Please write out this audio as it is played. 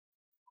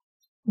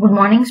Good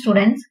morning,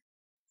 students.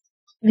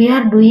 We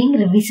are doing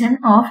revision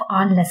of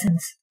all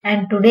lessons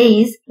and today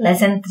is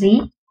lesson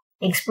 3,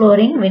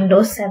 Exploring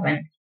Windows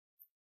 7.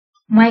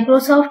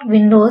 Microsoft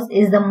Windows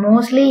is the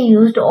mostly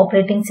used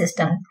operating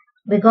system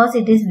because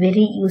it is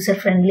very user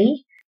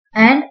friendly,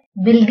 and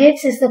Bill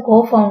Gates is the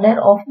co-founder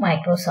of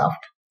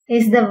Microsoft. He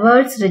is the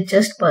world's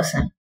richest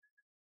person.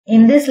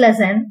 In this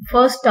lesson,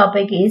 first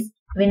topic is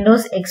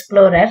Windows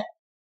Explorer.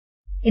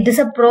 It is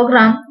a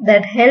program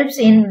that helps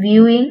in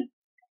viewing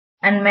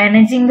and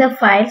managing the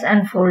files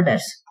and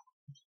folders.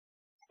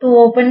 To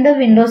open the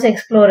Windows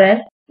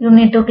Explorer, you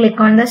need to click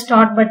on the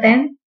Start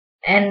button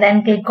and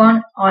then click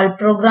on All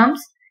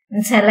Programs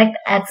and select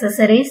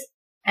Accessories,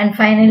 and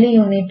finally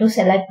you need to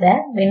select the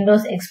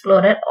Windows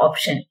Explorer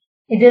option.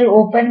 It will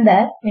open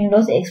the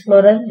Windows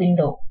Explorer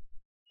window.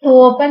 To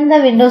open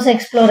the Windows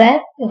Explorer,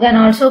 you can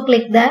also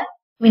click the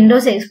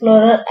Windows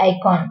Explorer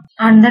icon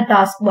on the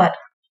taskbar.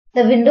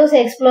 The Windows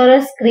Explorer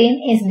screen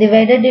is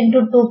divided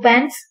into two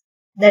panes,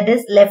 that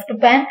is left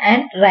pane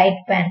and right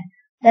pane.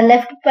 The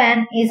left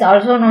pane is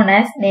also known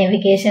as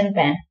navigation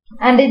pane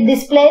and it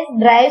displays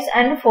drives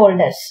and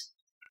folders.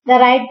 The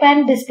right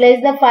pane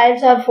displays the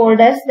files or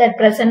folders that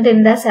present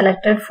in the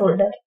selected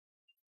folder.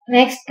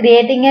 Next,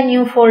 creating a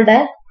new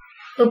folder.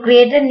 To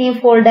create a new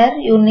folder,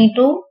 you need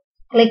to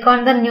click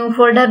on the new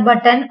folder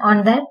button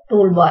on the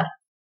toolbar.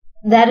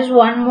 There is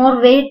one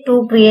more way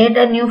to create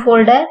a new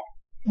folder,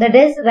 that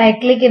is right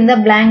click in the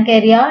blank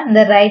area in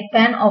the right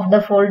pane of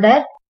the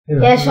folder.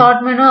 A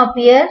short menu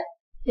appears.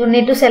 You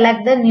need to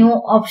select the new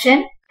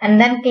option and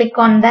then click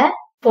on the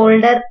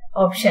folder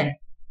option.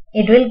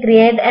 It will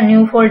create a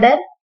new folder.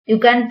 You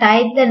can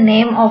type the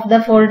name of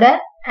the folder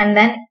and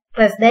then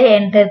press the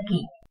enter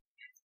key.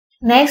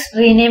 Next,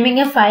 renaming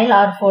a file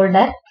or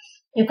folder.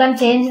 You can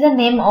change the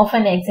name of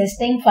an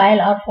existing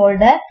file or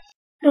folder.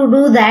 To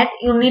do that,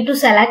 you need to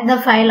select the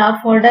file or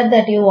folder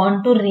that you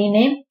want to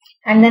rename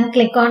and then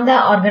click on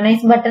the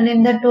organize button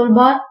in the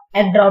toolbar.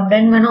 A drop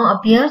down menu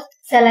appears.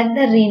 Select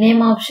the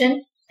rename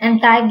option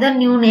and type the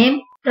new name.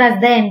 Press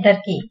the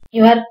enter key.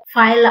 Your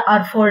file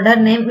or folder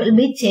name will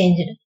be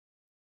changed.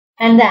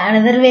 And the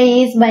another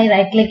way is by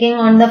right clicking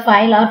on the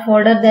file or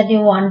folder that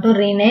you want to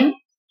rename.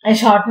 A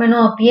short menu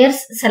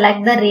appears.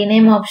 Select the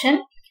rename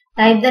option.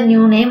 Type the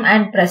new name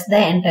and press the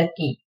enter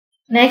key.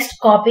 Next,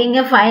 copying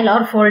a file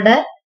or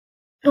folder.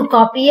 To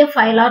copy a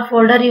file or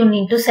folder, you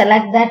need to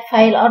select that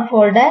file or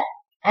folder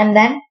and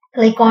then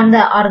click on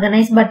the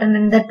organize button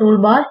in the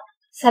toolbar.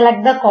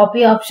 Select the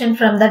copy option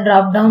from the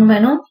drop down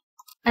menu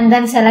and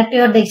then select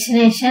your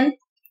destination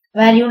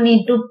where you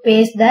need to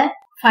paste the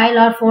file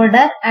or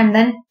folder and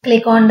then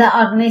click on the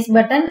organize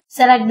button.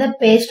 Select the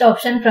paste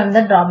option from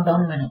the drop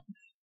down menu.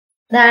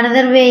 The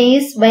another way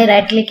is by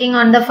right clicking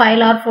on the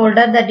file or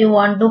folder that you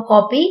want to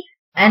copy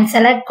and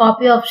select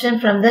copy option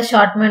from the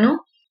short menu.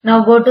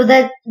 Now go to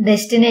the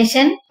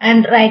destination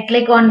and right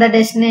click on the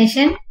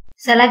destination.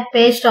 Select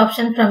paste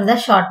option from the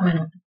short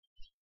menu.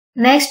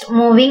 Next,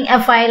 moving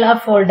a file or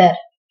folder.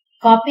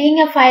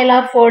 Copying a file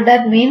or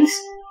folder means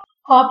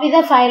copy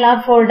the file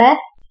or folder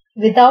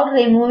without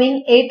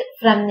removing it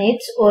from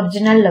its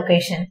original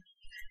location.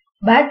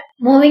 But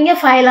moving a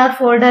file or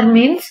folder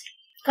means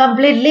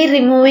completely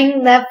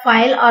removing the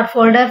file or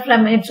folder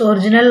from its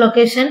original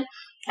location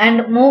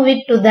and move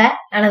it to the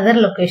another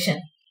location.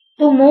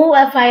 To move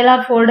a file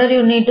or folder,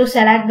 you need to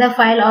select the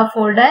file or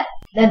folder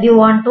that you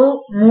want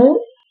to move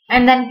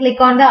and then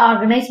click on the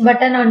organize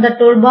button on the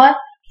toolbar.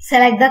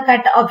 Select the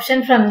cut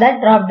option from the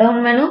drop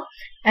down menu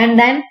and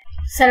then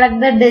select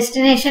the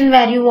destination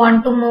where you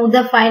want to move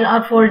the file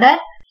or folder.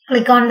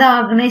 Click on the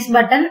organize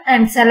button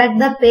and select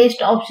the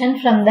paste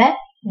option from the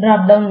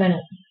drop down menu.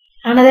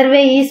 Another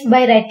way is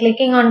by right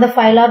clicking on the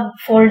file or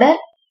folder.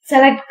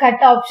 Select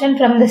cut option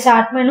from the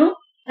start menu.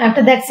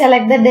 After that,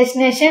 select the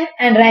destination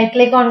and right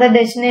click on the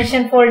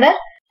destination folder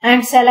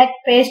and select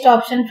paste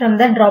option from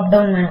the drop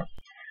down menu.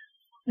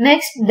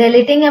 Next,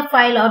 deleting a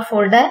file or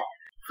folder.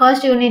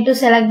 First, you need to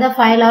select the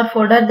file or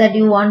folder that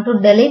you want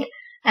to delete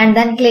and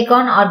then click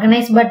on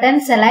organize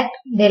button. Select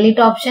delete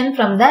option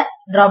from the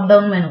drop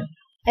down menu.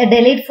 A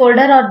delete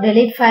folder or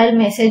delete file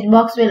message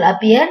box will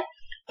appear.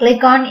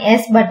 Click on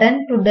yes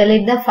button to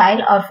delete the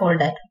file or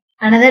folder.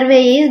 Another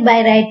way is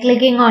by right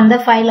clicking on the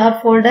file or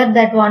folder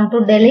that want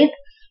to delete.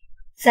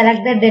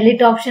 Select the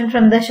delete option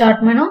from the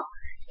short menu.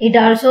 It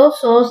also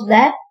shows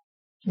the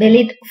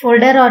delete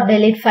folder or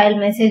delete file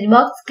message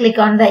box. Click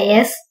on the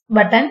yes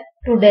button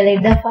to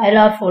delete the file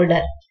or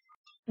folder.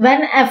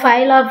 When a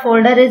file or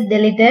folder is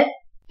deleted,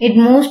 it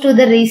moves to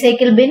the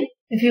recycle bin.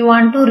 If you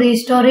want to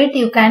restore it,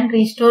 you can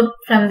restore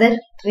from the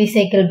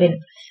recycle bin.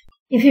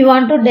 If you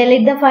want to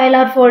delete the file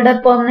or folder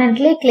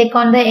permanently, click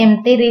on the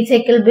empty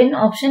recycle bin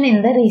option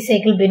in the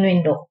recycle bin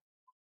window.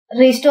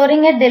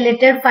 Restoring a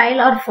deleted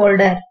file or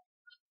folder.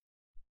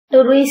 To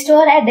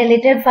restore a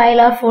deleted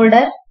file or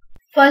folder,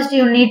 first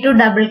you need to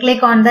double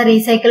click on the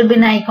recycle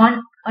bin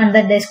icon on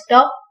the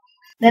desktop.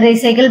 The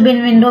recycle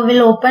bin window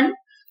will open.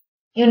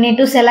 You need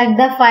to select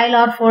the file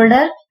or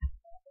folder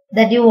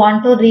that you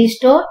want to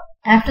restore.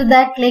 After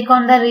that, click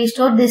on the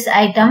restore this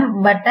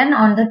item button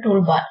on the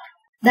toolbar.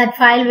 that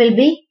file will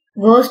be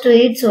goes to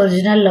its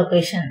original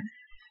location.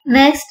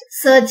 Next,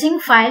 searching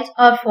files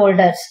or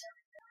folders.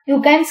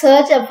 You can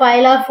search a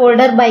file or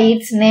folder by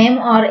its name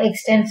or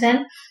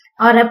extension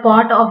or a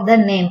part of the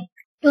name.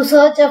 To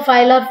search a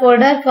file or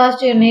folder,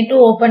 first you need to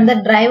open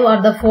the drive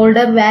or the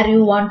folder where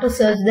you want to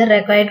search the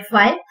required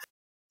file,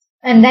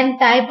 and then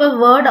type a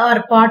word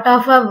or part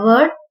of a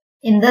word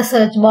in the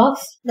search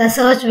box. The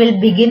search will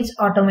begin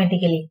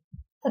automatically.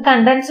 The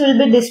contents will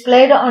be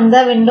displayed on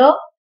the window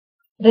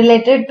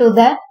related to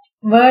the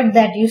word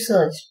that you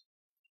searched.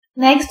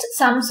 Next,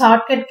 some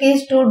shortcut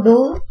keys to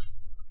do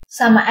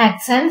some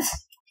actions.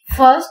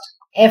 First,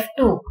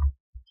 F2.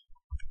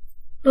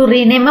 To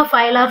rename a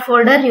file or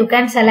folder, you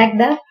can select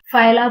the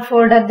file or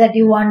folder that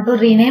you want to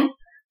rename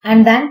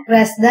and then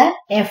press the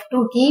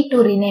F2 key to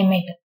rename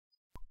it.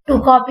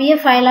 To copy a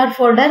file or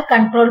folder,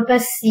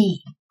 Ctrl+C.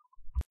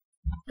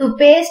 To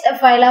paste a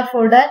file or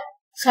folder,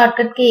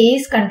 shortcut key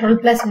is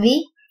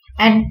Ctrl+V,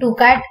 and to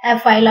cut a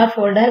file or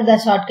folder, the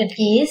shortcut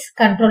key is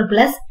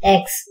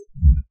Ctrl+X.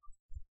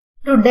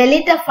 To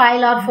delete a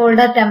file or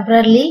folder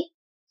temporarily,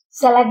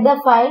 select the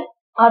file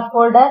or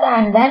folder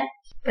and then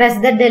press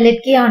the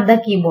delete key on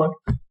the keyboard.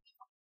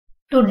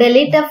 To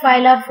delete a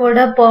file or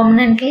folder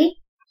permanently,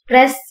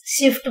 press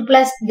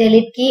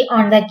Shift+Delete key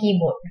on the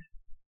keyboard.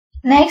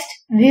 Next,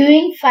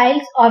 viewing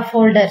files or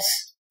folders.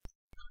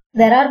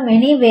 There are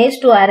many ways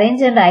to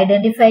arrange and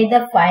identify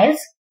the files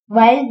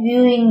while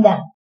viewing them.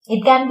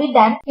 It can be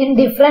done in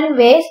different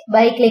ways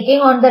by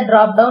clicking on the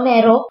drop-down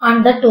arrow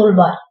on the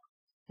toolbar.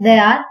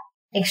 There are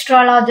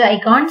extra large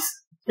icons,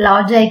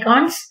 large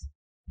icons,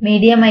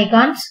 medium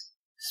icons,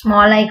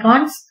 small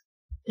icons,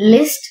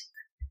 list,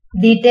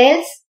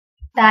 details,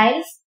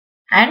 tiles,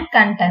 and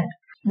content.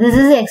 This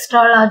is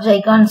extra large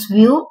icons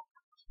view.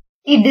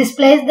 It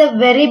displays the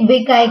very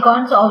big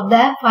icons of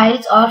the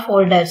files or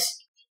folders.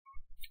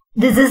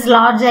 This is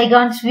large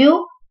icons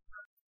view.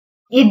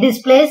 It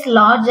displays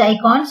large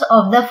icons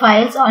of the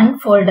files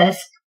and folders.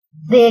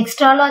 The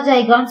extra large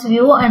icons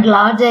view and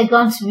large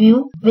icons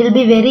view will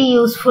be very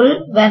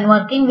useful when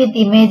working with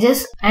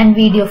images and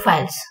video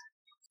files.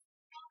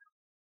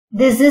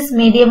 This is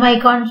medium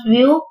icons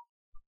view.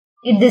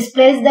 It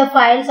displays the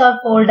files or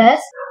folders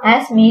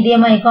as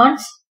medium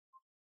icons.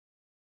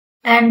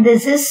 And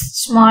this is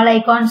small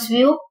icons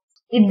view.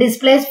 It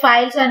displays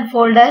files and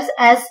folders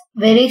as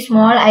very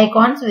small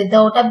icons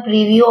without a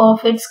preview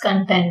of its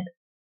content.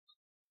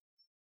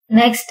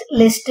 Next,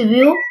 list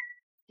view.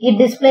 It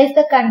displays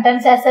the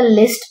contents as a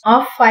list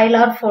of file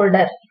or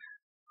folder.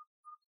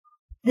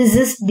 This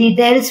is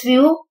details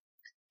view.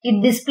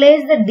 It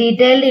displays the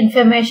detailed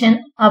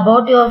information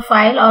about your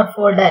file or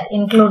folder,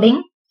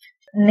 including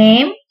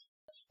name,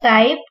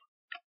 type,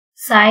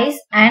 size,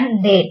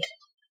 and date.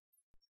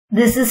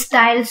 This is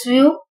styles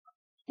view.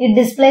 It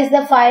displays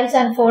the files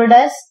and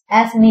folders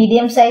as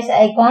medium size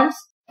icons,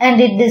 and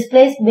it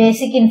displays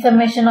basic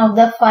information of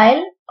the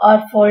file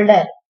or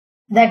folder,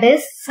 that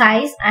is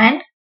size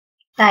and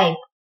type.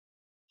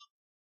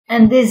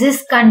 And this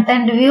is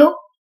content view.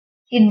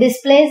 It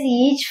displays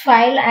each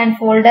file and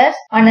folder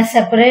on a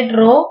separate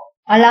row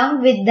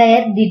along with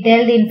their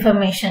detailed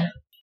information.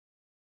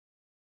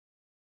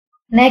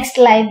 Next,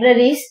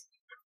 libraries.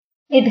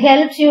 It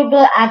helps you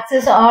to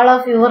access all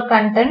of your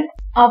content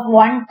of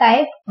one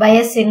type by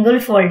a single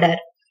folder.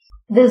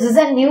 This is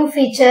a new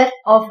feature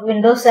of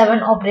Windows 7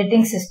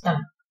 operating system.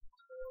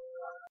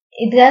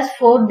 It has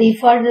 4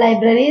 default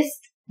libraries.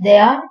 They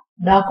are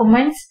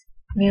documents,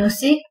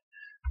 music,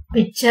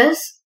 pictures,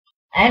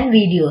 and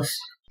videos.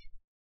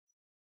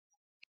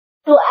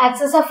 To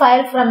access a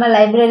file from a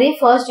library,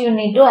 first you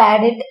need to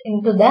add it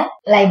into the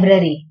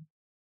library.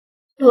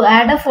 To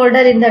add a folder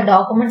in the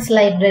documents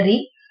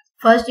library,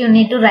 first you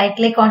need to right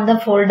click on the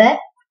folder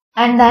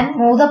and then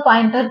move the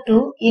pointer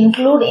to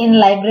include in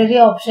library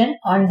option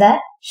on the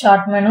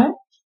short menu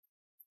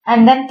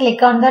and then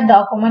click on the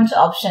documents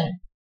option.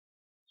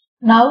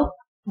 Now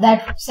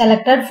that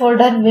selected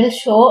folder will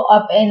show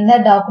up in the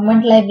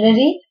document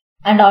library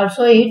and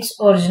also its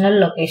original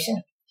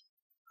location.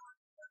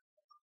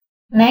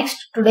 Next,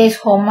 today's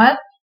homework.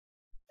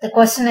 The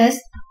question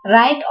is,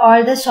 write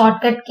all the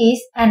shortcut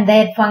keys and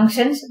their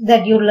functions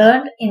that you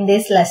learned in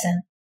this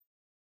lesson.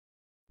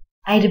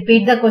 I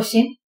repeat the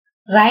question.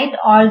 Write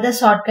all the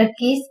shortcut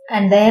keys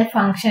and their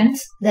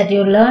functions that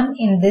you learned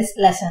in this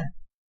lesson.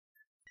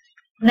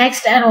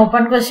 Next, an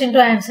open question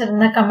to answer in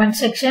the comment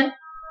section.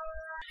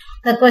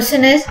 The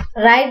question is,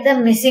 write the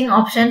missing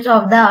options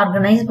of the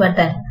organize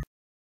button.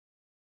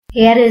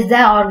 Here is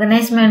the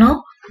organize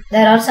menu.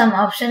 There are some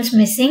options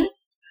missing.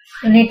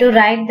 You need to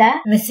write the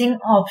missing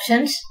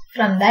options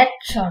from that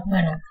short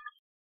menu.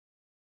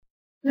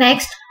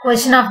 Next,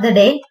 question of the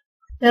day.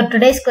 Your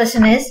today's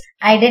question is,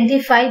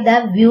 identify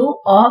the view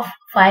of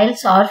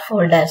files or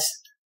folders.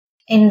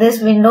 In this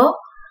window,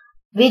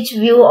 which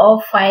view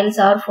of files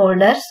or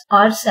folders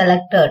are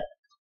selected?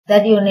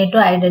 That you need to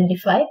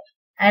identify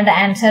and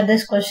answer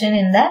this question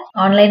in the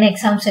online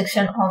exam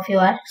section of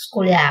your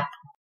school app.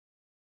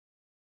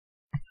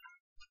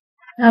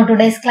 Now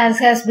today's class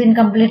has been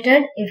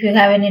completed. If you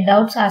have any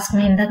doubts, ask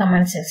me in the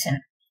comment section.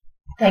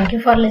 Thank you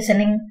for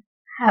listening.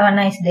 Have a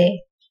nice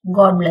day.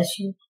 God bless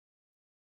you.